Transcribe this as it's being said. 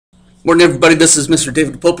Morning, everybody. This is Mr.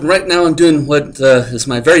 David Pope, and right now I'm doing what is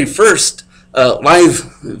my very first live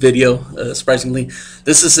video, surprisingly.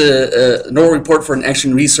 This is an oral report for an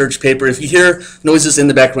action research paper. If you hear noises in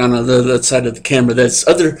the background on the other side of the camera, that's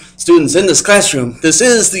other students in this classroom. This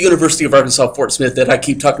is the University of Arkansas Fort Smith that I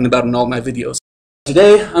keep talking about in all my videos.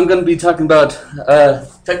 Today I'm going to be talking about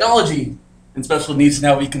technology and special needs and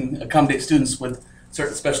how we can accommodate students with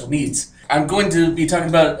certain special needs. I'm going to be talking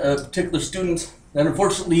about a particular student that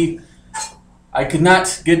unfortunately I could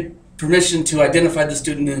not get permission to identify the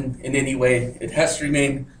student in any way. It has to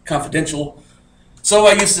remain confidential. So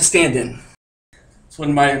I used a stand-in. It's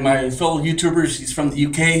one of my fellow YouTubers. He's from the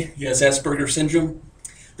UK. He has Asperger's syndrome.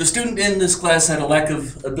 The student in this class had a lack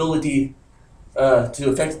of ability to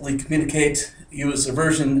effectively communicate. He was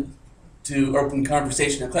aversion to open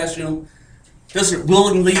conversation in the classroom. Doesn't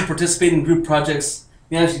willingly participate in group projects.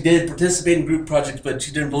 Yeah, she did participate in group projects, but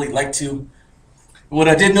she didn't really like to. What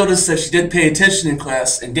I did notice is that she did pay attention in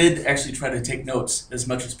class and did actually try to take notes as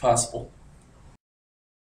much as possible.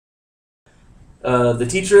 The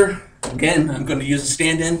teacher, again, I'm going to use a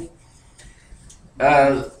stand-in,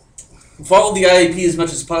 followed the IEP as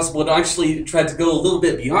much as possible and actually tried to go a little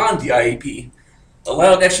bit beyond the IEP.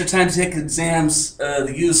 Allowed extra time to take exams,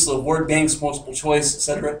 the use of word banks, multiple choice,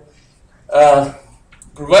 etc.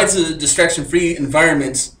 Provides a distraction-free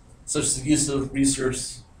environment, such as the use of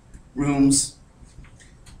research rooms,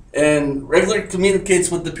 and regularly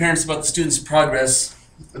communicates with the parents about the student's progress.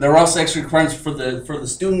 There are also extra requirements for the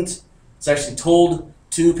student. It's actually told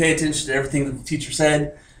to pay attention to everything that the teacher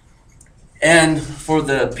said, and for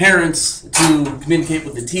the parents to communicate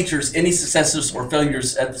with the teachers any successes or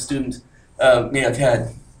failures that the student may have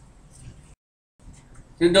had.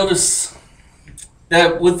 You notice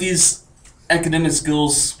that with these academic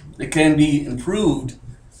skills, they can be improved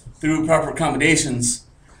through proper accommodations.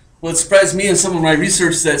 What surprised me in some of my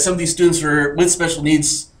research is that some of these students with special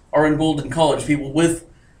needs are enrolled in college. People with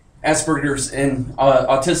Asperger's and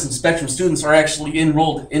autism spectrum students are actually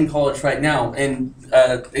enrolled in college right now, and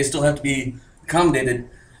they still have to be accommodated.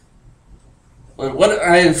 But what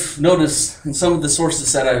I've noticed in some of the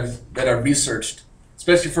sources that I've researched,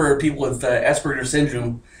 especially for people with Asperger's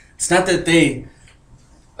syndrome, it's not that they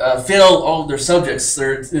fail all of their subjects.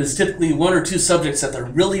 There's typically one or two subjects that they're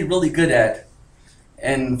really, really good at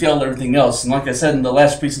and fail everything else. And like I said in the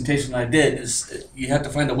last presentation I did, is you have to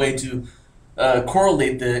find a way to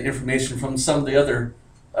correlate the information from some of the other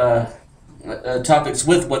topics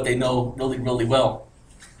with what they know really, really well.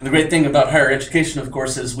 And the great thing about higher education, of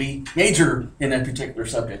course, is we major in a particular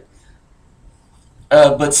subject.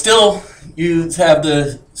 But still, you have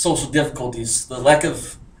the social difficulties, the lack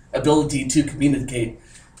of ability to communicate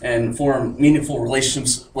and form meaningful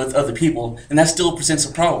relationships with other people, and that still presents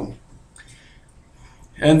a problem.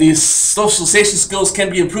 And these socialization skills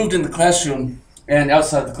can be improved in the classroom and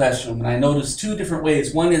outside the classroom. And I noticed two different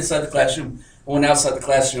ways, one inside the classroom and one outside the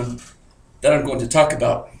classroom, that I'm going to talk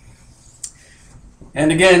about.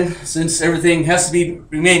 And again, since everything has to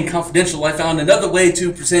remain confidential, I found another way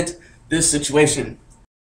to present this situation.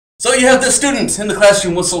 So you have this student in the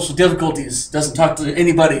classroom with social difficulties, doesn't talk to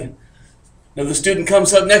anybody. Now the student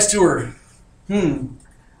comes up next to her.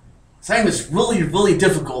 Assignment's really, really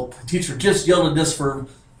difficult. The teacher just yelled at us for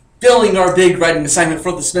failing our big writing assignment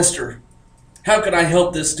for the semester. How can I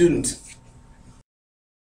help this student?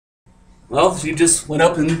 Well, she just went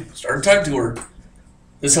up and started talking to her.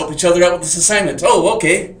 Let's help each other out with this assignment. Oh,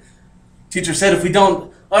 okay. Teacher said if we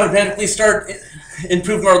don't automatically start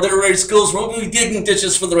improving our literary skills, we'll be digging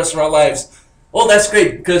ditches for the rest of our lives. Oh, that's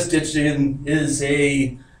great, because ditching is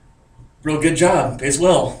a real good job, pays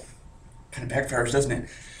well. Kind of backfires, doesn't it?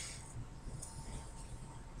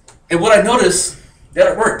 And what I noticed,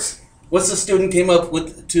 that it worked. Once the student came up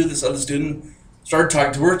to this other student, started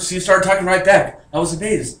talking to her, she started talking right back. I was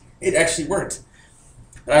amazed. It actually worked.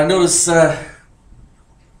 And I noticed it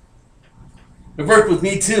worked with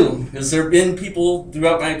me too, because there have been people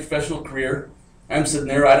throughout my professional career. I'm sitting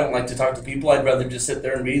there, I don't like to talk to people, I'd rather just sit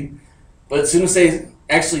there and read. But as soon as they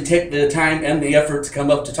actually take the time and the effort to come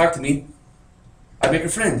up to talk to me, I make a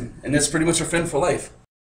friend, and that's pretty much a friend for life.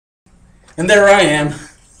 And there I am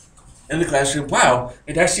in the classroom. Wow,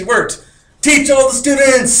 it actually worked. Teach all the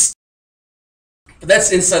students! But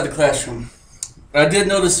that's inside the classroom. But I did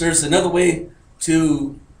notice there's another way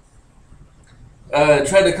to try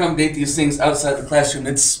to accommodate these things outside the classroom.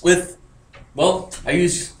 It's with, well, I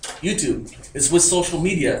use YouTube. It's with social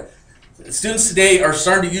media. Students today are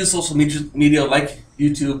starting to use social media like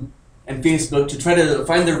YouTube and Facebook to try to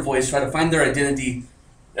find their voice, try to find their identity,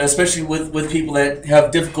 especially with people that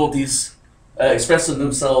have difficulties expressing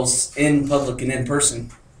themselves in public and in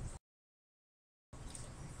person.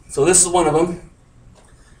 So this is one of them.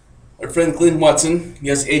 Our friend Glenn Watson, he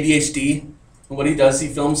has ADHD. And what he does, he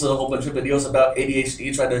films a whole bunch of videos about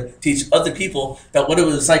ADHD, trying to teach other people about what it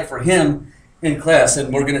was like for him in class.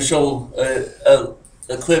 And we're going to show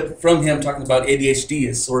a clip from him talking about ADHD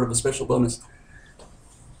as sort of a special bonus.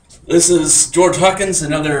 This is George Hawkins,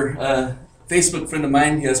 another Facebook friend of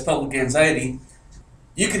mine. He has public anxiety.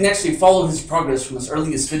 You can actually follow his progress from his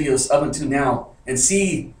earliest videos up until now and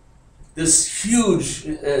see this huge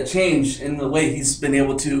change in the way he's been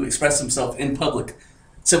able to express himself in public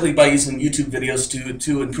simply by using YouTube videos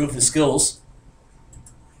to improve his skills.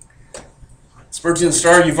 Spurgeon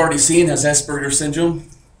Star, you've already seen, has Asperger's syndrome.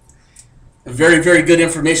 Very, very good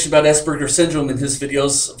information about Asperger's syndrome in his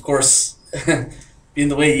videos. Of course, being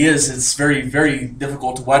the way he is, it's very, very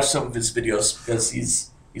difficult to watch some of his videos because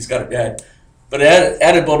he's got it bad. But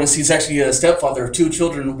added bonus, he's actually a stepfather of 2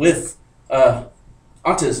 children with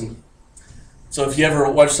autism. So if you ever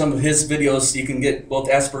watch some of his videos, you can get both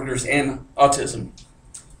Asperger's and autism.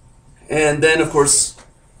 And then, of course,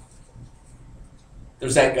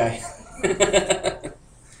 there's that guy.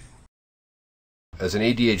 As an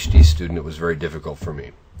ADHD student, it was very difficult for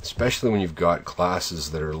me, especially when you've got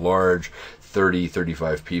classes that are large, 30,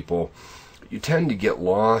 35 people. You tend to get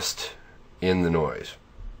lost in the noise.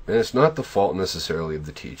 And it's not the fault necessarily of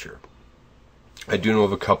the teacher. I do know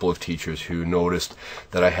of a couple of teachers who noticed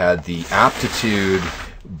that I had the aptitude,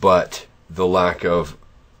 but the lack of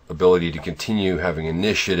ability to continue having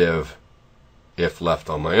initiative if left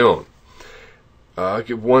on my own. I'll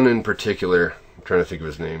give one in particular, I'm trying to think of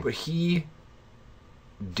his name, but he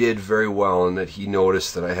did very well in that he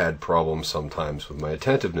noticed that I had problems sometimes with my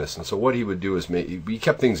attentiveness. And so what he would do is he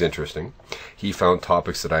kept things interesting. He found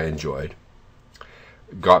topics that I enjoyed,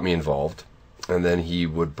 got me involved, and then he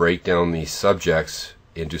would break down these subjects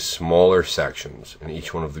into smaller sections, and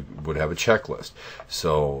each one of them would have a checklist.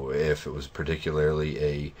 So if it was particularly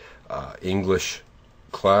a English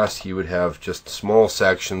class, he would have just small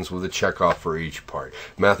sections with a checkoff for each part.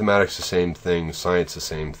 Mathematics the same thing, science the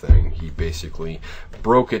same thing. He basically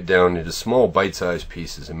broke it down into small bite-sized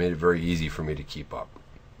pieces and made it very easy for me to keep up.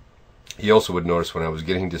 He also would notice when I was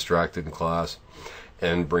getting distracted in class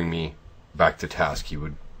and bring me back to task. He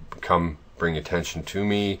would come bring attention to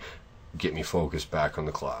me, get me focused back on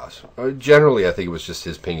the class. Generally, I think it was just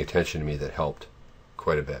his paying attention to me that helped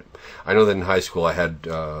quite a bit. I know that in high school I had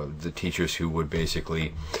the teachers who would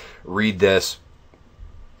basically read this,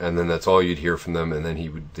 and then that's all you'd hear from them, and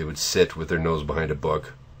then they would sit with their nose behind a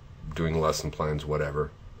book, doing lesson plans, whatever.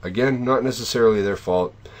 Again, not necessarily their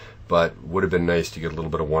fault, but would have been nice to get a little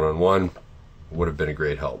bit of one-on-one. Would have been a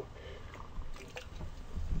great help.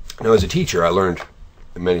 Now, as a teacher, I learned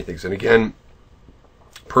many things, and again,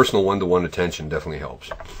 personal one-to-one attention definitely helps.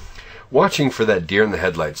 Watching for that deer in the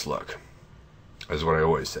headlights look is what I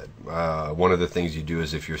always said. One of the things you do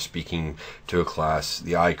is if you're speaking to a class,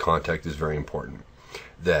 the eye contact is very important.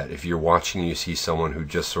 That if you're watching and you see someone who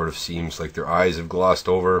just sort of seems like their eyes have glossed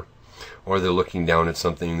over, or they're looking down at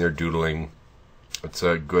something, they're doodling, it's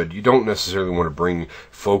good. You don't necessarily want to bring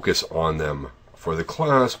focus on them for the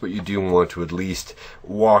class, but you do want to at least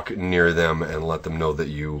walk near them and let them know that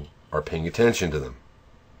you are paying attention to them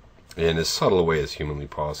in as subtle a way as humanly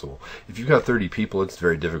possible. If you've got 30 people, it's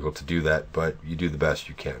very difficult to do that, but you do the best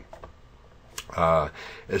you can.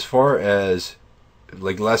 As far as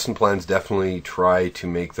like lesson plans, definitely try to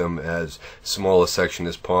make them as small a section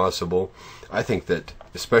as possible. I think that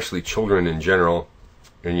especially children in general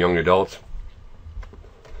and young adults,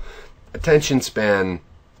 attention span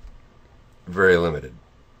very limited.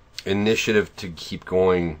 Initiative to keep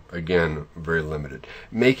going, again, very limited.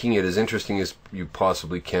 Making it as interesting as you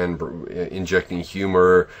possibly can, injecting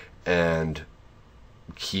humor and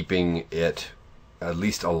keeping it at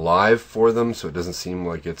least alive for them so it doesn't seem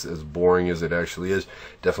like it's as boring as it actually is,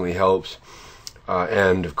 definitely helps.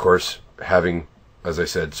 And of course, having, as I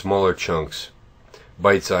said, smaller chunks,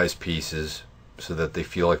 bite-sized pieces, so that they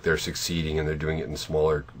feel like they're succeeding and they're doing it in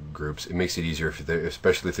smaller groups. It makes it easier,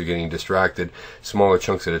 especially if they're getting distracted. Smaller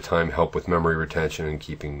chunks at a time help with memory retention and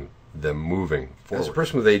keeping them moving forward. As a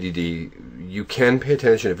person with ADD, you can pay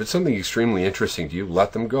attention. If it's something extremely interesting to you,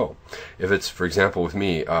 let them go. If it's, for example, with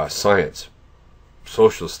me, science,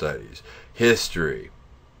 social studies, history,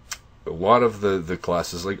 a lot of the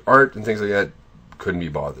classes like art and things like that couldn't be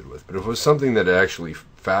bothered with. But if it was something that actually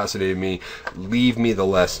fascinated me, leave me the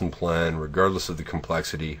lesson plan, regardless of the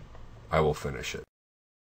complexity, I will finish it.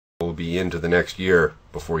 We'll be into the next year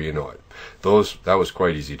before you know it. That was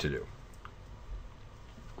quite easy to do.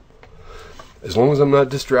 As long as I'm not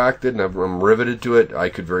distracted and I'm riveted to it, I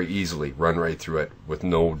could very easily run right through it with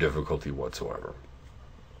no difficulty whatsoever.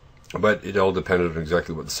 but it all depended on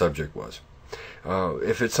exactly what the subject was.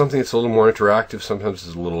 If it's something that's a little more interactive, sometimes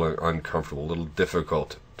it's a little uncomfortable, a little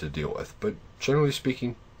difficult to deal with, but generally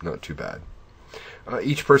speaking, not too bad.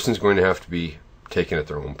 Each person is going to have to be taken at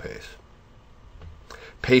their own pace.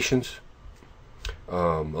 Patience,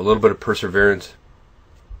 a little bit of perseverance,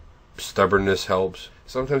 stubbornness helps.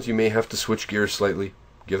 Sometimes you may have to switch gears slightly,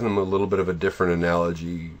 give them a little bit of a different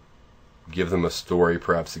analogy, give them a story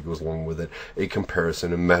perhaps that goes along with it, a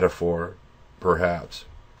comparison, a metaphor perhaps,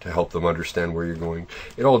 to help them understand where you're going.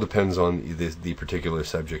 It all depends on the particular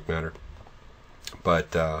subject matter.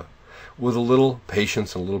 But with a little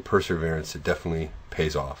patience and a little perseverance, it definitely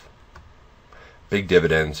pays off. Big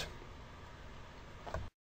dividends.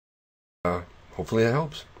 Hopefully that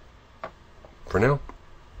helps. For now,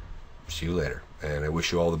 see you later. And I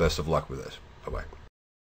wish you all the best of luck with this. Bye-bye.